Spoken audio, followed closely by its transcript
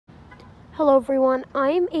Hello everyone,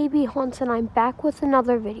 I'm AB Hunts and I'm back with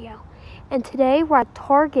another video. And today we're at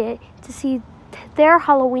Target to see their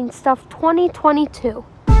Halloween stuff 2022.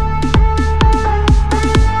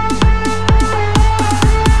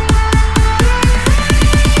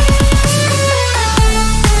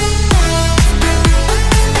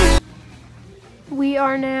 We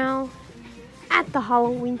are now at the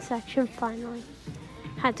Halloween section finally.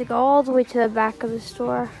 Had to go all the way to the back of the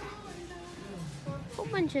store. A whole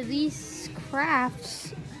bunch of these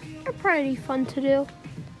crafts are pretty fun to do.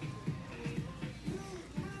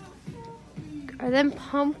 Are them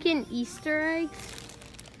pumpkin Easter eggs?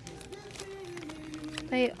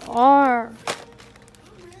 They are.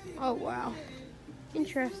 Oh wow.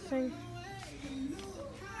 Interesting.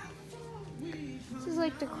 This is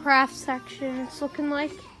like the craft section. It's looking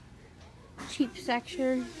like cheap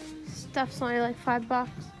section. Stuff's only like $5.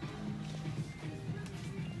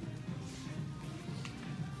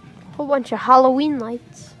 Whole bunch of Halloween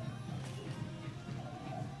lights.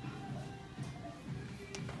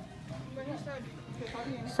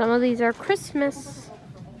 Some of these are Christmas.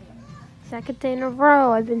 Second day in a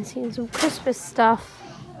row, I've been seeing some Christmas stuff.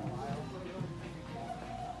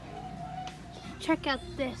 Check out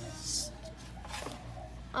this.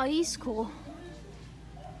 Oh, he's cool.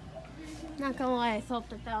 Not gonna lie, I thought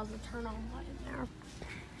that was a turn on light in there.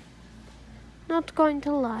 Not going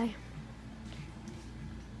to lie.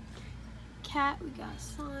 Cat, we got a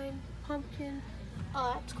sign, pumpkin.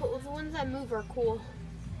 Oh, that's cool. The ones that move are cool.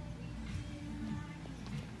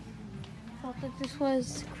 Thought that this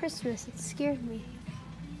was Christmas. It scared me.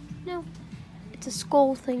 No, it's a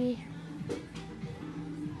skull thingy.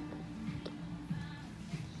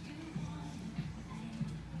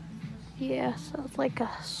 Yeah, so it's like a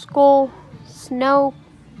skull, snow,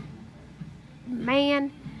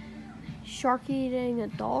 man, shark eating a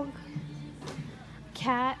dog,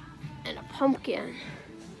 cat, and a pumpkin.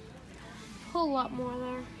 A whole lot more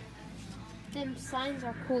there. Them signs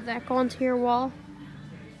are cool that go onto your wall.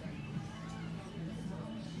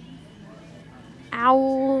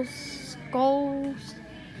 Owls, skulls,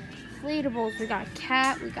 inflatables. We got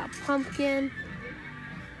cat, we got pumpkin,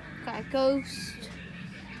 got ghost.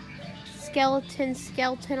 Skeleton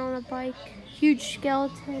on a bike, huge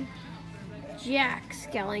skeleton, Jack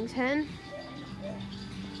Skellington.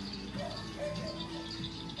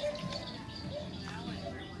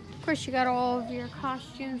 Of course, you got all of your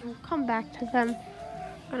costumes. We'll come back to them.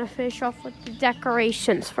 I'm gonna finish off with the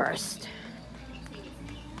decorations first.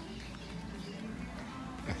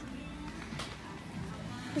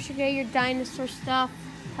 Of course, you get your dinosaur stuff.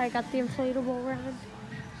 I got the inflatable around.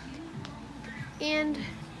 And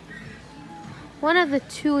one of the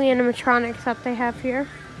two animatronics that they have here,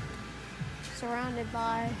 surrounded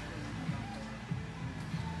by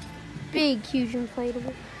big, huge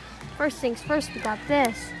inflatable. First things first, we got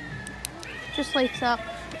this. Just lights up.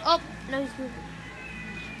 Oh, now he's moving.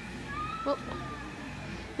 Oh.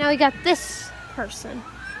 Now we got this person.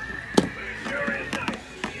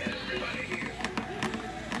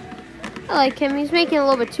 I like him. He's making a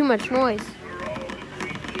little bit too much noise.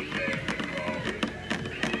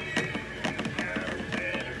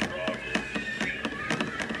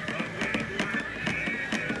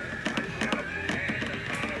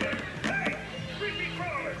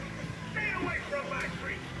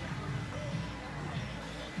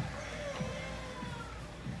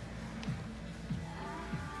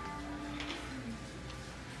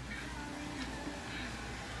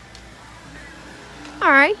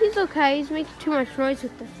 Alright, he's okay. He's making too much noise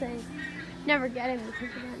with the thing. Never get him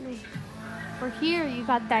because of that noise. For here, you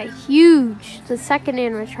got that huge, the second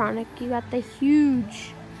animatronic, you got the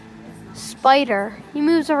huge spider. He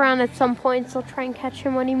moves around at some points. I'll try and catch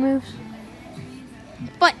him when he moves.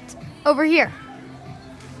 But, over here,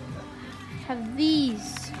 have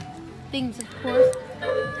these things, of course,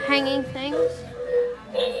 hanging things.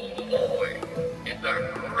 It's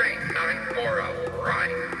a great night for a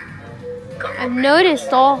ride. I've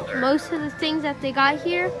noticed most of the things that they got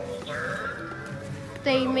here,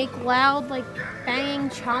 they make loud, like banging,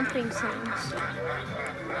 chomping sounds.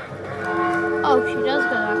 Oh, she does go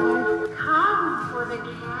that way.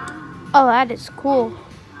 Oh, that is cool.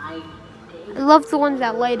 I love the ones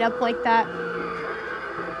that light up like that.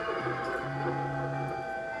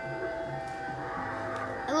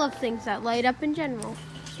 I love things that light up in general.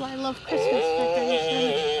 That's why I love Christmas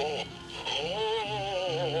decorations.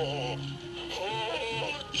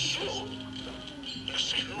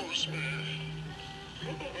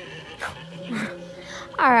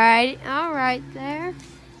 All right there.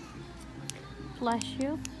 Bless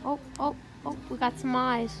you. Oh, we got some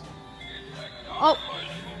eyes. Oh.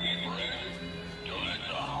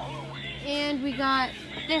 And we got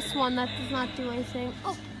this one that does not do anything.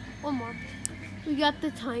 Oh, one more. We got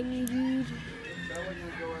the tiny dude.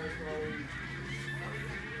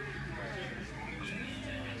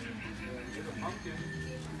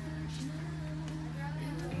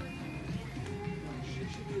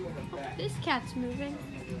 This cat's moving.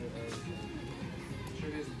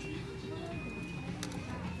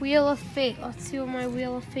 Wheel of Fate. Let's see what my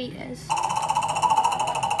Wheel of Fate is.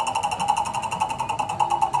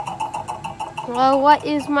 Well, what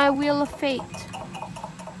is my Wheel of Fate?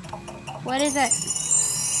 What is it?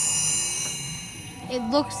 It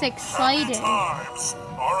looks exciting. Times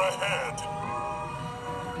are ahead.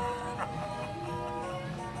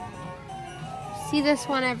 See this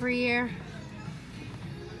one every year.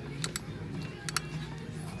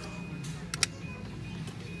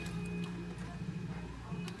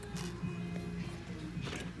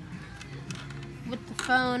 With the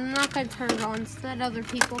phone. I'm not going to turn it on so that other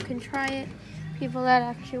people can try it. People that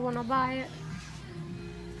actually want to buy it.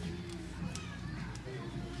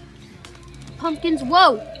 Pumpkins.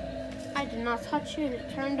 Whoa! I did not touch it.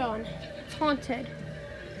 It turned on. It's haunted.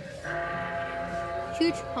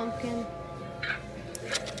 Huge pumpkin.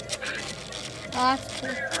 Oh, that's cool.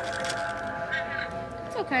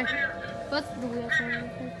 It's okay. Both of the wheels are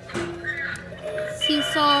moving.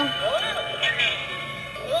 Seesaw.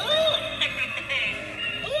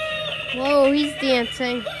 Whoa, he's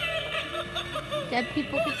dancing. Dead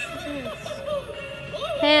people get to dance.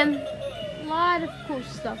 Him. A lot of cool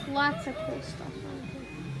stuff. Lots of cool stuff.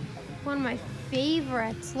 One of my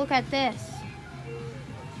favorites. Look at this.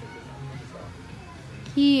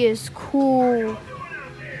 He is cool.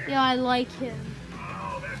 Yeah, I like him.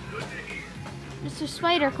 Mr.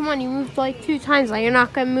 Spider, come on. You moved like 2 times. Like you're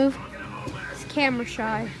not going to move. He's camera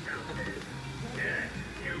shy.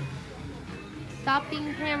 Stop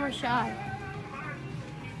being camera shy.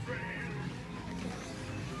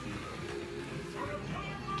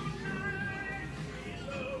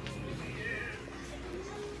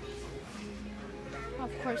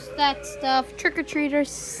 Of course, that stuff. Trick-or-treaters,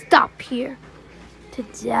 stop here to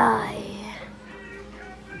die.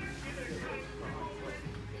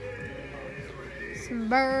 Some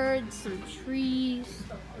birds, some trees,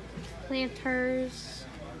 planters.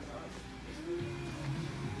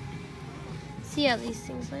 See how these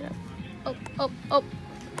things light up. Oh, oh, oh.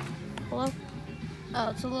 Hello? Oh,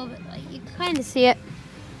 it's a little bit light. You can kind of see it.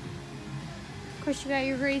 Of course, you got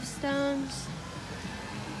your gravestones.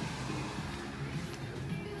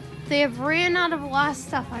 They have ran out of a lot of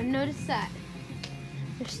stuff. I've noticed that.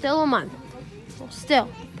 There's still a month. Well, still,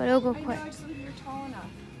 but it'll go quick.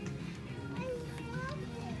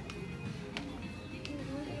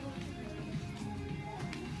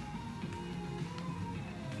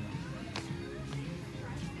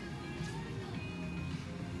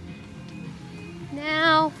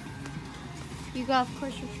 Now, you got, of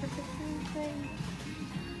course, your trick-or-treating thing.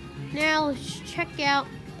 Now, let's check out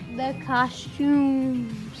the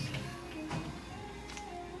costumes.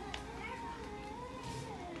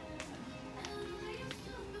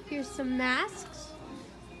 Here's some masks.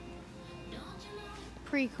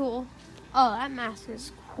 Pretty cool. Oh, that mask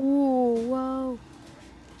is cool. Whoa.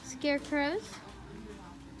 Scarecrows.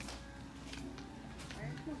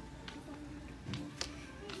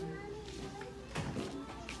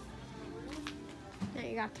 Now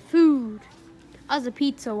you got the food. I was a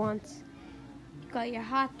pizza once. You got your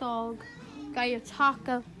hot dog. You got your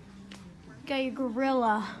taco. You got your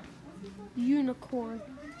gorilla. Unicorn.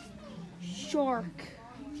 Shark.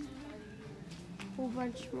 Whole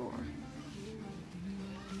bunch more.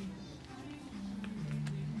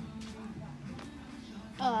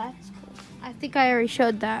 Oh, that's cool. I think I already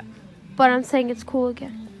showed that, but I'm saying it's cool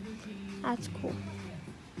again. That's cool.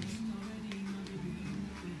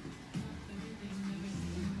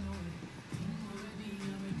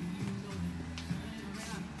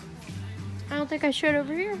 I don't think I showed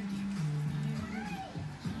over here.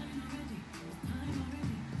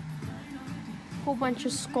 Whole bunch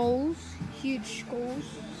of skulls. Huge skulls,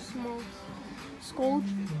 small skulls,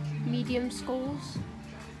 medium skulls.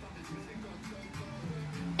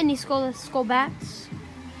 Any skull, skull bats,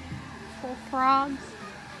 skull frogs.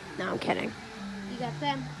 No, I'm kidding. You got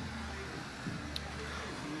them.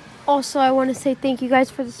 Also, I want to say thank you guys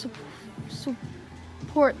for the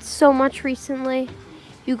support so much recently.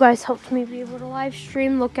 You guys helped me be able to live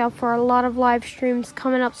stream. Look out for a lot of live streams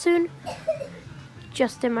coming up soon.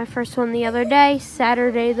 Just did my first one the other day.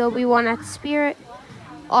 Saturday there'll be one at Spirit.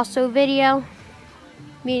 Also video,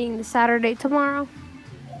 meaning the Saturday tomorrow.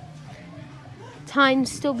 Time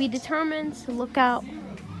still be determined, so look out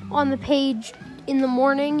on the page in the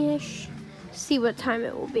morning-ish. See what time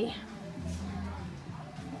it will be.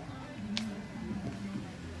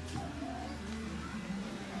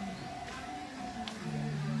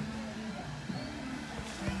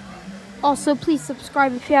 Also, please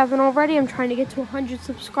subscribe if you haven't already. I'm trying to get to 100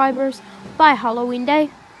 subscribers by Halloween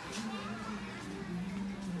Day.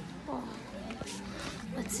 Oh.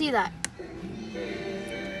 Let's see that.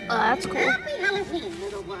 Oh, that's cool. Happy Halloween,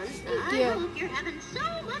 little ones. Thank I you. hope you're having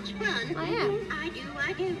so much fun. I am. I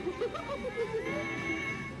do.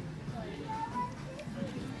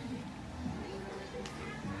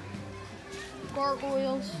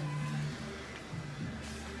 Gargoyles.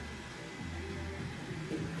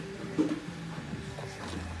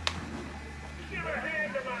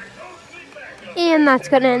 And that's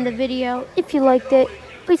going to end the video. If you liked it,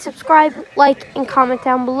 please subscribe, like, and comment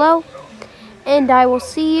down below. And I will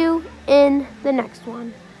see you in the next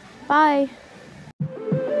one. Bye.